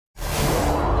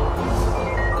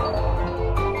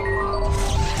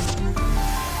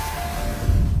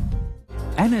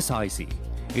NSIC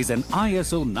is an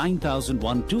ISO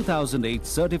 9001-2008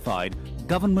 certified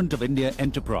Government of India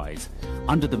enterprise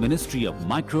under the Ministry of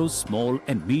Micro, Small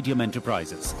and Medium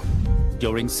Enterprises.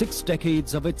 During 6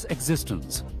 decades of its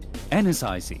existence,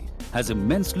 NSIC has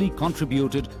immensely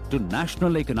contributed to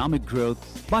national economic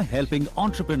growth by helping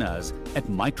entrepreneurs at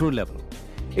micro level.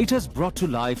 It has brought to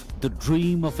life the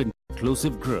dream of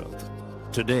inclusive growth.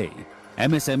 Today,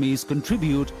 MSMEs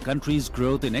contribute country's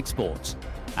growth in exports,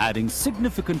 adding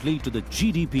significantly to the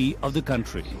GDP of the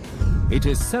country. It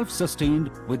is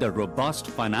self-sustained with a robust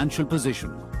financial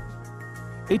position.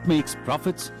 It makes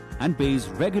profits and pays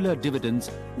regular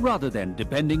dividends rather than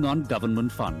depending on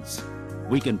government funds.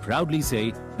 We can proudly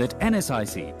say that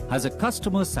NSIC has a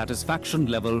customer satisfaction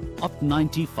level of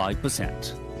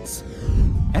 95%.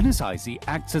 NSIC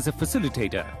acts as a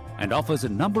facilitator and offers a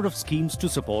number of schemes to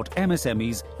support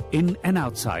MSMEs in and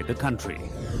outside the country.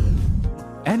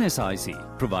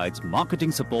 NSIC provides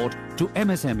marketing support to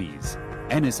MSMEs.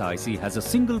 NSIC has a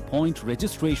single point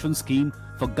registration scheme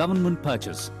for government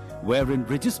purchase, wherein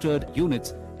registered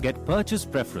units get purchase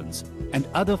preference and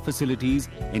other facilities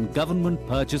in government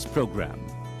purchase program.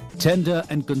 Tender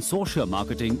and consortia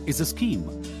marketing is a scheme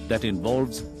that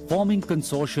involves forming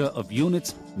consortia of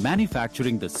units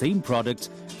manufacturing the same products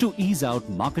to ease out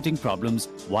marketing problems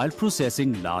while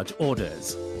processing large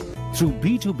orders. Through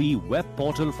B2B web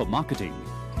portal for marketing,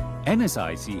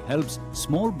 NSIC helps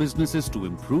small businesses to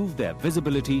improve their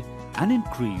visibility and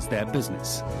increase their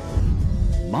business.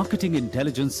 Marketing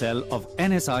Intelligence Cell of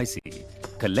NSIC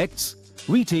collects,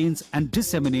 retains and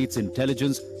disseminates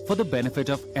intelligence for the benefit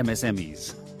of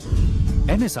MSMEs.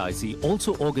 NSIC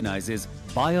also organizes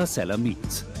buyer-seller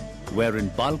meets, wherein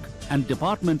bulk and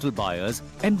departmental buyers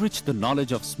enrich the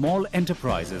knowledge of small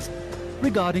enterprises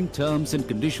regarding terms and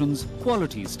conditions,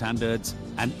 quality standards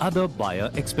and other buyer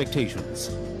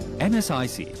expectations.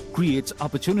 NSIC creates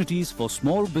opportunities for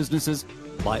small businesses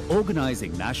by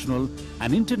organizing national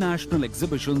and international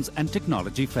exhibitions and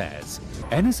technology fairs.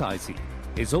 NSIC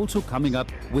is also coming up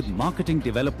with marketing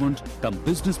development,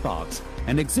 business parks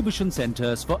and exhibition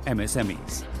centers for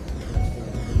MSMEs.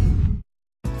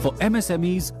 For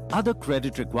MSMEs' other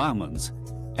credit requirements,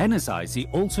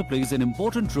 NSIC also plays an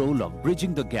important role of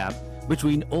bridging the gap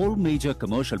between all major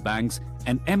commercial banks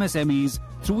and MSMEs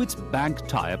through its bank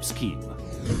tie-up scheme.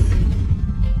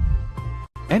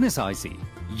 NSIC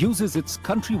uses its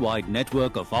countrywide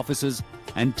network of offices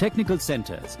and technical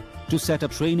centers to set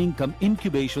up training cum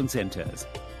incubation centers.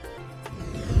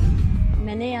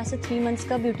 मैंने यहाँ से 3 months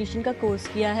का beautician का course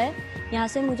किया है। यहाँ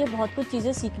से मुझे बहुत कुछ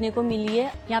चीजें सीखने को मिली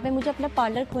है। यहाँ पे मुझे अपना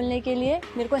पार्लर खोलने के लिए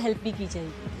मेरे को हेल्प भी की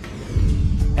जाएगी।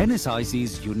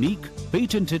 NSIC's unique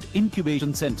patented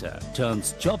incubation center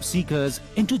turns job seekers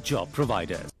into job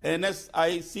providers.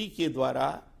 NSIC के द्वारा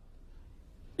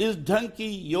इस ढंग की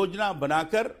योजना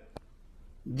बनाकर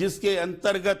जिसके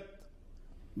अंतर्गत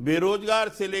बेरोजगार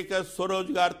से लेकर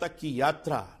स्वरोजगार तक की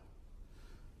यात्रा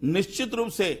निश्चित रूप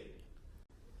से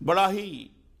बड़ा ही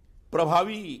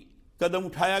प्रभावी कदम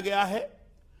उठाया गया है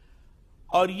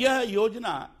और यह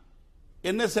योजना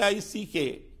NSIC के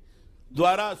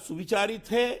द्वारा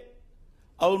सुविचारित है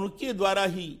और उनके द्वारा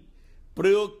ही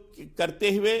प्रयोग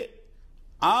करते हुए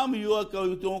आम युवक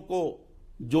युवतियों को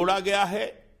जोड़ा गया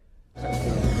है।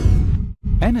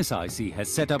 NSIC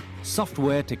has set up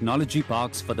software technology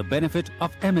parks for the benefit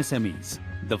of MSMEs.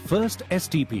 The first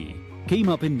STP came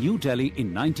up in New Delhi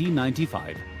in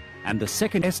 1995 and the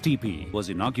second STP was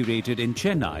inaugurated in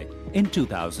Chennai in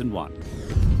 2001.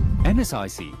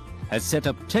 NSIC has set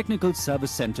up technical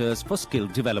service centers for skill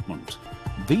development.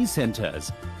 These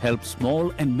centers help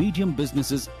small and medium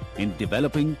businesses in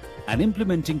developing and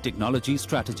implementing technology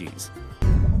strategies.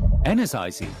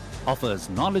 NSIC offers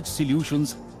knowledge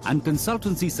solutions and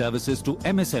consultancy services to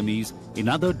MSMEs in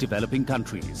other developing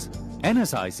countries.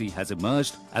 NSIC has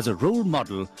emerged as a role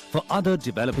model for other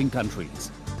developing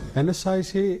countries.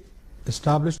 NSIC,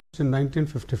 established in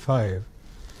 1955,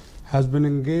 has been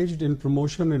engaged in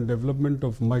promotion and development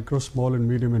of micro, small and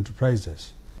medium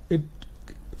enterprises. It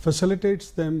facilitates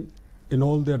them in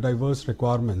all their diverse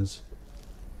requirements,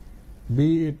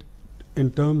 be it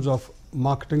in terms of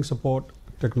marketing support,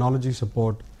 technology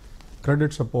support,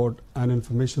 credit support and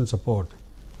information support.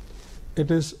 It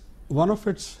is one of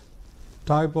its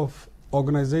type of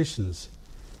organizations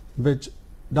which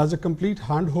does a complete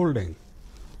hand-holding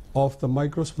of the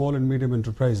micro, small and medium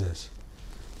enterprises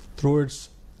through its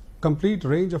complete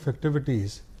range of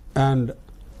activities, and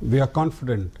we are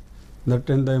confident that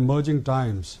in the emerging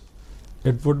times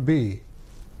it would be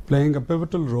playing a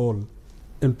pivotal role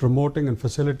in promoting and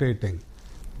facilitating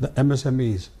the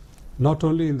MSMEs not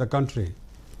only in the country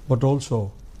but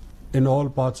also in all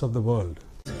parts of the world.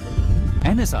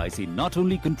 NSIC not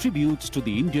only contributes to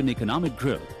the Indian economic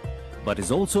growth, but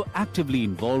is also actively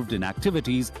involved in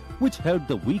activities which help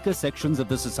the weaker sections of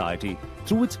the society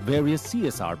through its various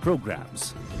CSR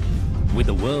programs. With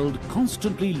the world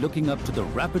constantly looking up to the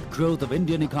rapid growth of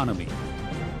Indian economy,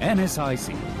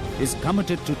 NSIC is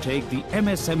committed to take the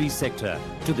MSME sector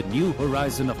to the new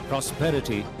horizon of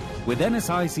prosperity with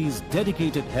NSIC's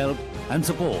dedicated help and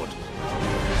support.